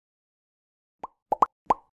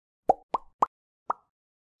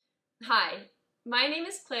Hi, my name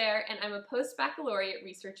is Claire and I'm a postbaccalaureate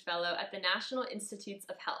research fellow at the National Institutes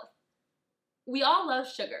of Health. We all love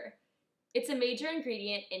sugar. It's a major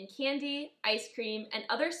ingredient in candy, ice cream, and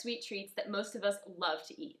other sweet treats that most of us love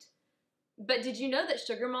to eat. But did you know that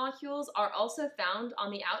sugar molecules are also found on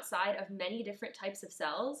the outside of many different types of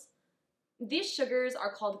cells? These sugars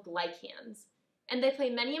are called glycans, and they play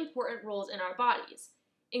many important roles in our bodies,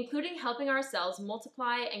 including helping our cells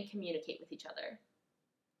multiply and communicate with each other.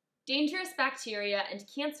 Dangerous bacteria and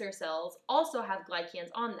cancer cells also have glycans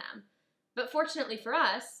on them, but fortunately for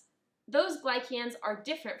us, those glycans are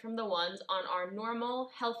different from the ones on our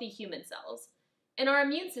normal, healthy human cells, and our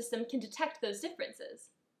immune system can detect those differences.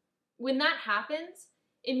 When that happens,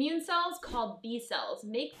 immune cells called B cells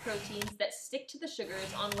make proteins that stick to the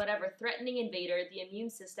sugars on whatever threatening invader the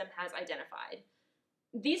immune system has identified.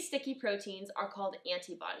 These sticky proteins are called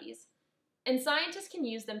antibodies, and scientists can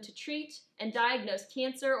use them to treat and diagnose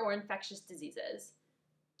cancer or infectious diseases.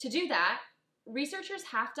 To do that, researchers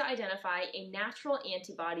have to identify a natural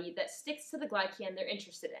antibody that sticks to the glycan they're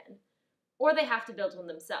interested in, or they have to build one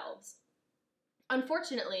themselves.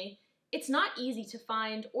 Unfortunately, it's not easy to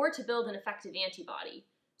find or to build an effective antibody,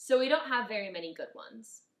 so we don't have very many good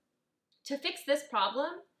ones. To fix this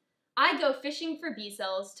problem, I go fishing for B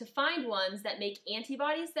cells to find ones that make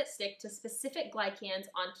antibodies that stick to specific glycans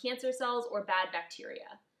on cancer cells or bad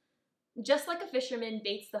bacteria. Just like a fisherman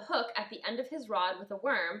baits the hook at the end of his rod with a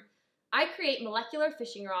worm, I create molecular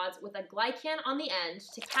fishing rods with a glycan on the end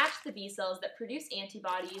to catch the B cells that produce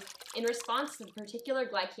antibodies in response to the particular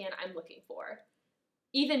glycan I'm looking for.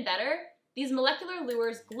 Even better, these molecular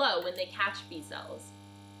lures glow when they catch B cells.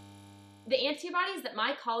 The antibodies that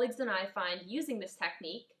my colleagues and I find using this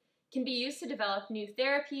technique can be used to develop new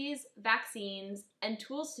therapies, vaccines, and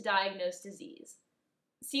tools to diagnose disease.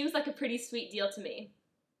 Seems like a pretty sweet deal to me.